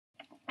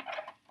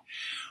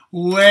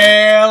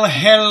Well,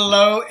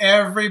 hello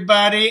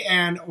everybody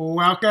and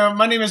welcome.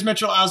 My name is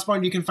Mitchell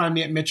Osborn. You can find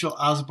me at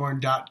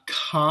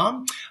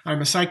mitchellosborn.com. I'm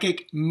a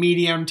psychic,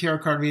 medium, tarot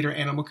card reader,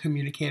 animal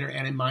communicator,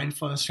 and a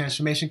mindfulness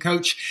transformation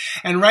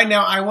coach. And right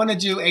now I want to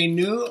do a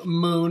new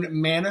moon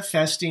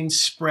manifesting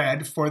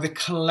spread for the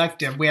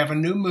collective. We have a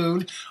new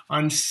moon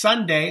on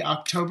Sunday,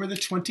 October the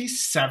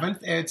 27th.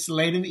 It's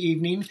late in the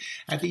evening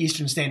at the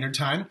Eastern Standard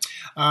Time.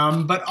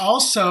 But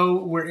also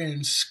we're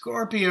in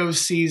Scorpio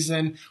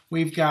season.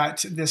 We've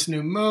got this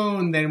new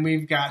moon, then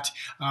we've got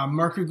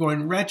Mercury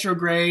going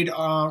retrograde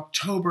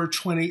October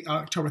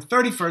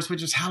 31st,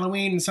 which is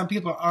Halloween, and some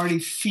people are already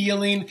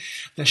feeling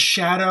the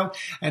shadow.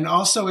 And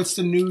also it's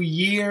the new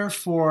year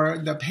for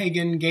the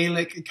pagan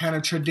Gaelic kind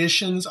of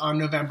traditions on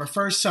November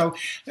 1st. So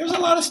there's a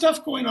lot of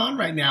stuff going on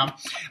right now.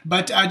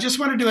 But I just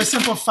want to do a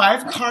simple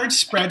 5-card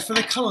spread for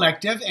the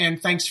collective,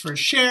 and thanks for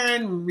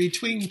sharing,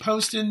 retweeting,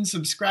 posting,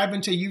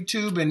 subscribing to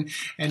YouTube and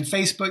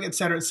Facebook,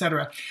 etc.,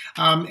 etc.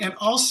 And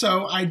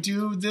also I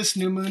do this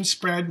new moon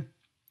spread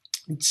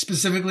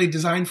specifically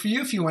designed for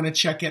you if you want to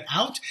check it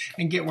out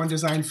and get one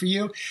designed for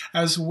you,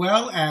 as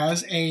well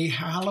as a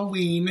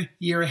Halloween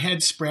year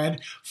ahead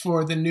spread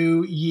for the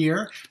new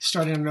year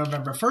starting on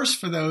November 1st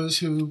for those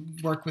who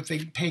work with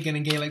the pagan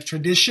and Gaelic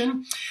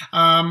tradition.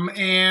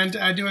 And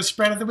I do a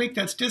spread of the week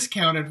that's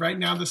discounted. Right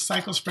now the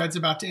cycle spread's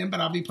about to end, but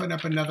I'll be putting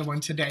up another one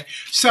today.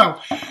 So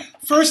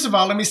first of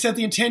all, let me set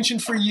the intention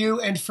for you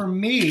and for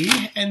me,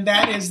 and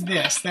that is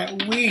this,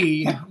 that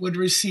we would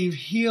receive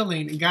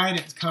healing,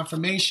 guidance,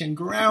 confirmation,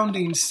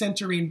 grounding,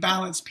 centering,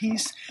 balance,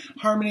 peace,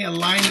 harmony,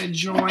 alignment,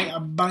 joy,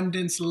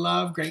 abundance,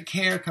 love, great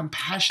care,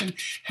 compassion,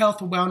 health,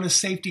 wellness,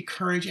 safety,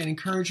 courage, and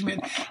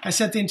encouragement. I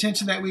set the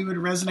intention that we would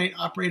resonate,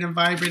 operate, and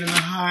vibrate in the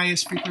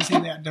highest frequency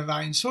of that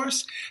divine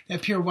source,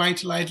 that pure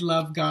white light,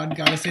 love, God,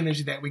 goddess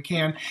energy that we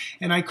can.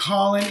 And I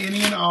call in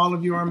any and all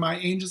of you are my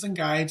angels and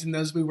guides and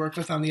those we work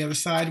with on the other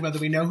side, whether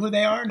we know who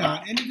they are or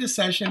not, into this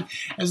session,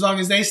 as long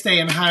as they stay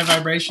in high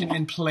vibration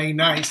and play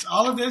nice.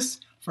 All of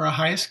this for our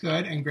highest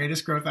good and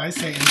greatest growth, I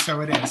say, and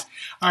so it is.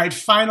 All right,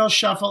 final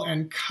shuffle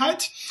and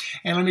cut.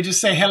 And let me just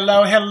say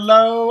hello,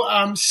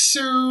 hello,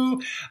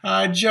 Sue,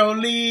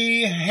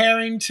 Jolie,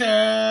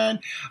 Harrington,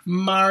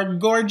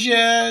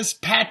 Gorgeous,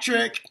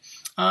 Patrick.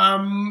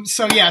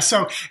 So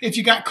if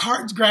you got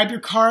cards, grab your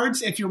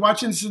cards. If you're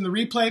watching this in the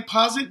replay,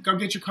 pause it, go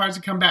get your cards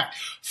and come back.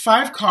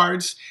 5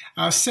 cards,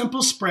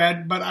 simple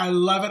spread, but I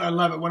love it. I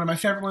love it. One of my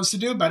favorite ones to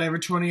do about every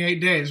 28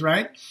 days,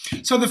 right?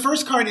 So the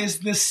first card is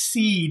the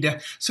seed.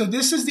 So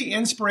this is the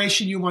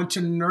inspiration you want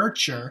to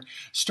nurture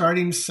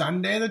starting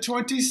Sunday the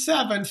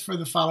 27th for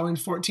the following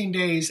 14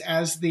 days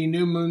as the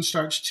new moon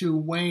starts to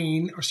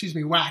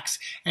wax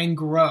and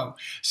grow.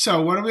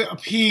 So what are we?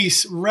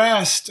 Peace,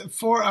 rest,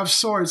 4 of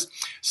Swords.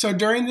 So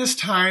during this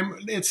time,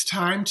 it's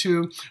time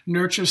to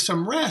nurture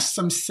some rest,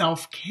 some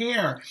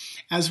self-care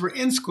as we're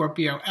in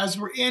Scorpio, as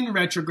we're in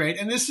retrograde.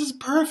 And this is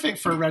perfect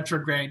for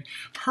retrograde.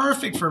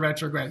 Perfect for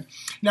retrograde.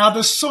 Now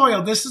the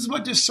soil, this is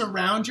what to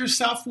surround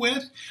yourself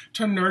with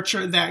to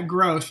nurture that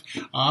growth.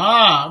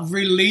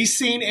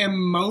 Releasing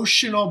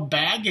emotional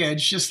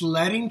baggage, just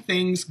letting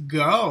things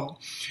go.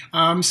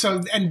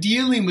 And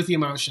dealing with the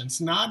emotions,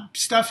 not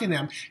stuffing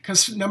them.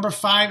 Because number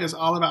 5 is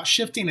all about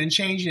shifting and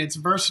changing. It's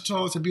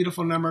versatile. It's a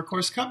beautiful number. Of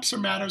course, cups are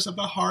matters of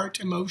the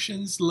heart,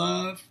 emotions,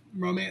 love,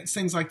 romance,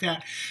 things like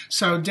that.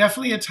 So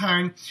definitely a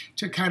time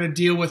to kind of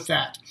deal with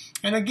that.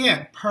 And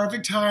again,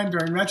 perfect time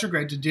during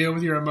retrograde to deal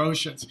with your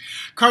emotions.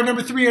 Card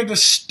number 3 are the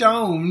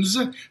stones.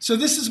 So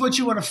this is what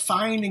you want to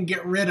find and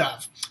get rid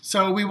of.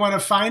 So we want to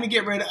find and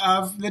get rid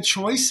of the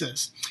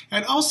choices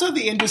and also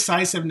the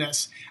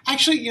indecisiveness.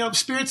 Actually,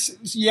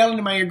 Spirit's yelling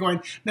in my ear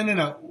going,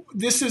 no.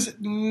 This is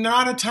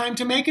not a time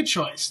to make a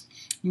choice.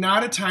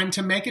 Not a time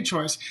to make a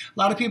choice. A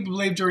lot of people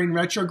believe during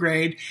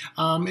retrograde,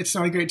 it's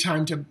not a great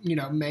time to,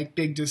 make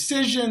big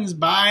decisions,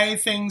 buy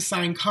things,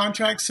 sign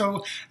contracts.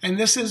 So, and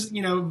this is,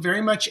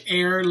 very much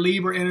air,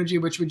 Libra energy,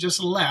 which we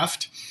just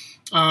left.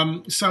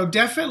 So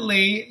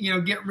definitely,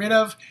 get rid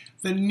of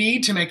the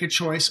need to make a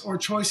choice or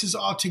choices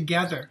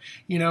altogether,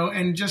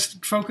 and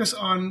just focus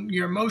on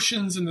your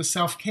emotions and the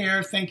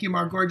self-care. Thank you,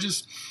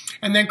 Gorgeous.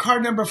 And then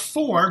card number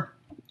 4,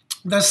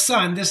 the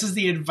sun. This is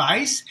the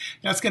advice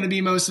that's going to be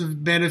most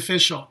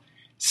beneficial.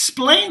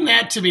 Explain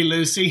that to me,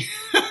 Lucy.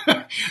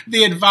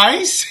 The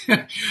advice,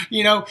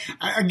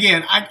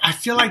 again, I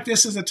feel like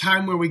this is a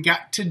time where we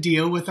got to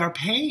deal with our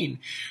pain.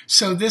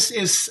 So this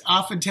is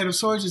often 10 of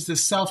Swords, is the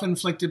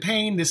self-inflicted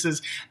pain. This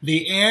is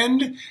the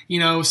end,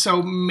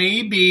 so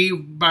maybe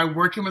by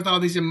working with all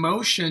these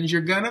emotions,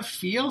 you're going to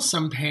feel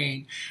some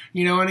pain,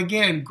 and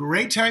again,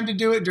 great time to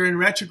do it during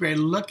retrograde.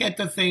 Look at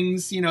the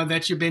things,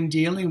 that you've been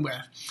dealing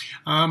with,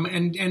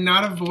 and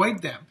not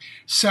avoid them.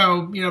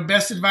 So,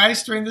 best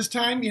advice during this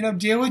time,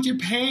 deal with your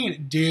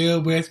pain.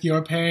 Deal with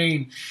your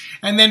pain.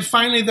 And then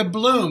finally, the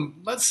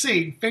bloom. Let's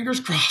see. Fingers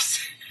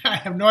crossed. I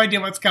have no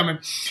idea what's coming.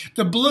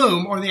 The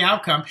bloom or the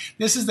outcome.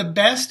 This is the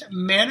best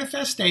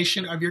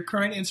manifestation of your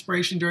current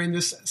inspiration during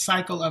this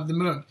cycle of the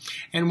moon.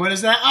 And what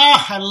is that?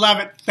 Oh, I love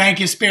it. Thank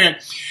you,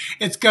 Spirit.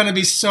 It's going to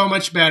be so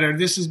much better.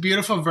 This is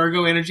beautiful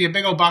Virgo energy, a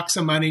big old box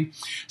of money.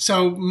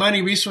 So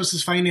money,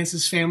 resources,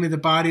 finances, family, the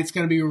body. It's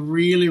going to be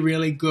really,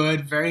 really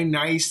good. Very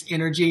nice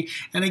energy.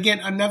 And again,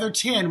 another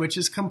 10, which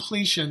is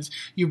completions.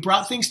 You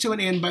brought things to an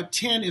end, but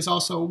 10 is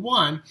also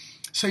 1.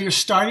 So you're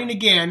starting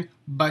again,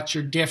 but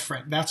you're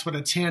different. That's what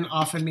a 10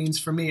 often means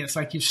for me. It's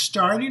like you're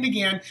starting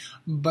again,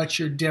 but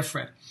you're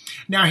different.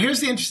 Now,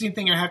 here's the interesting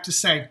thing I have to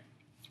say.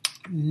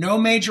 No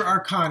major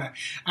arcana.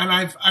 And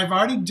I've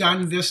already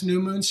done this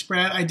new moon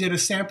spread. I did a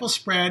sample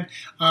spread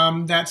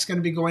that's going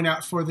to be going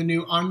out for the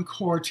new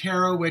Encore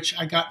Tarot, which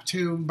I got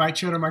to by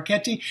Chiodo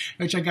Marchetti,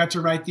 which I got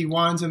to write the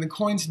wands and the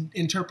coins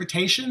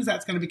interpretations.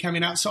 That's going to be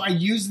coming out. So I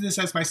used this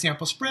as my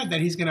sample spread that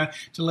he's going to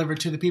deliver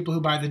to the people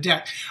who buy the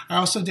deck. I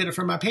also did it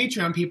for my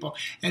Patreon people.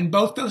 And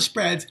both those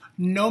spreads,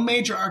 no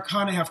major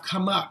arcana have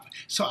come up.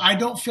 So I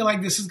don't feel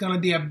like this is going to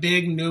be a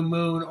big new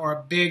moon or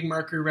a big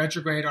Mercury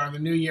retrograde or the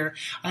new year.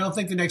 I don't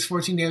think the next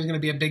 14 days is going to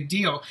be a big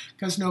deal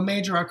because no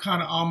major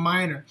arcana, all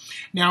minor.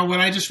 Now, what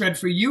I just read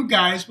for you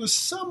guys was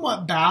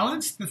somewhat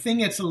balanced. The thing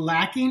that's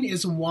lacking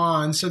is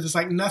wands. So there's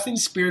like nothing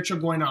spiritual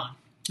going on,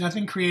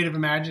 nothing creative,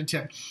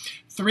 imaginative.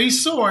 3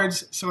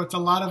 swords, so it's a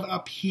lot of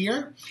up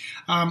here.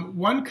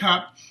 1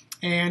 cup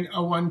and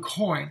a 1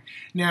 coin.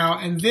 Now,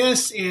 and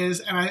this is,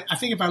 and I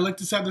think if I looked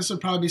this up, this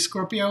would probably be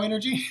Scorpio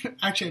energy.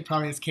 Actually, it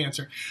probably is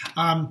Cancer.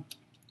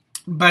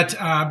 But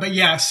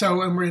yeah,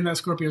 so, and we're in that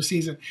Scorpio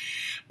season.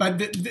 But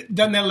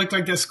doesn't that look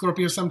like that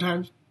Scorpio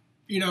sometimes?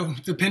 You know,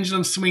 the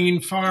pendulum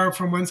swinging far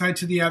from one side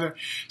to the other.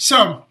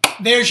 So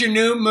there's your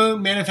new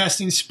moon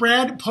manifesting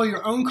spread. Pull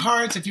your own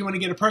cards if you want to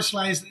get a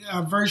personalized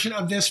version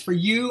of this for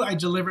you. I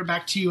deliver it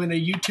back to you in a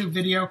YouTube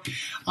video.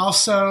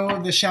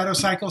 Also, the shadow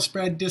cycle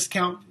spread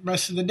discount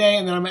rest of the day,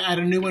 and then I'm going to add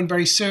a new one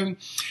very soon.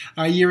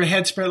 A year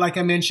ahead spread, like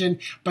I mentioned.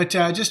 But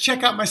just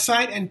check out my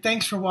site, and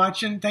thanks for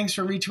watching. Thanks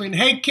for retweeting.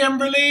 Hey,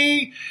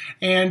 Kimberly,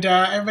 and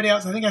everybody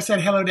else. I think I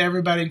said hello to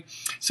everybody.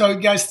 So,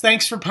 guys,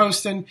 thanks for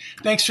posting.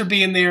 Thanks for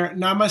being there.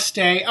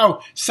 Namaste.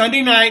 Oh,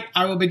 Sunday night,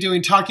 I will be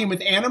doing Talking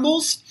with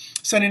Animals.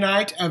 Sunday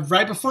night,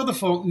 right before the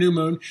full new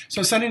moon.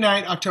 So Sunday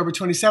night, October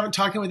 27th,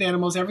 Talking with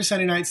Animals every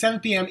Sunday night,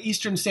 7 p.m.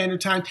 Eastern Standard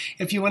Time.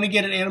 If you want to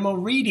get an animal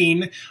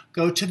reading,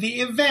 go to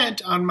the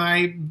event on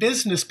my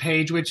business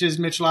page, which is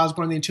Mitchell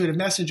Osborn, the Intuitive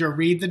Messenger.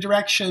 Read the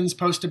directions,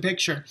 post a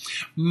picture.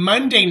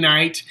 Monday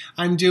night,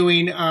 I'm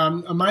doing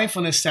a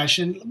mindfulness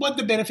session. What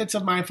the benefits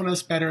of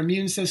mindfulness, better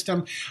immune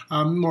system,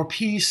 more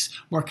peace,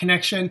 more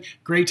connection.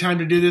 Great time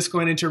to do this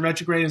going into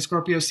retrograde and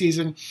Scorpio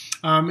season.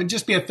 It'll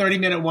just be a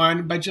 30-minute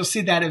one, but you'll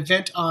see that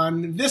event on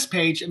this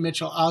page at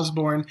Mitchell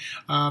Osborn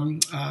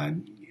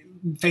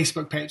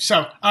Facebook page. So,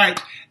 all right,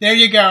 there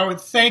you go.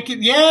 Thank you.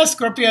 Yeah,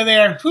 Scorpio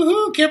there.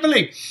 Woohoo,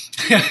 Kimberly.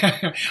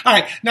 All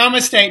right,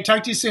 namaste.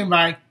 Talk to you soon.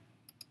 Bye.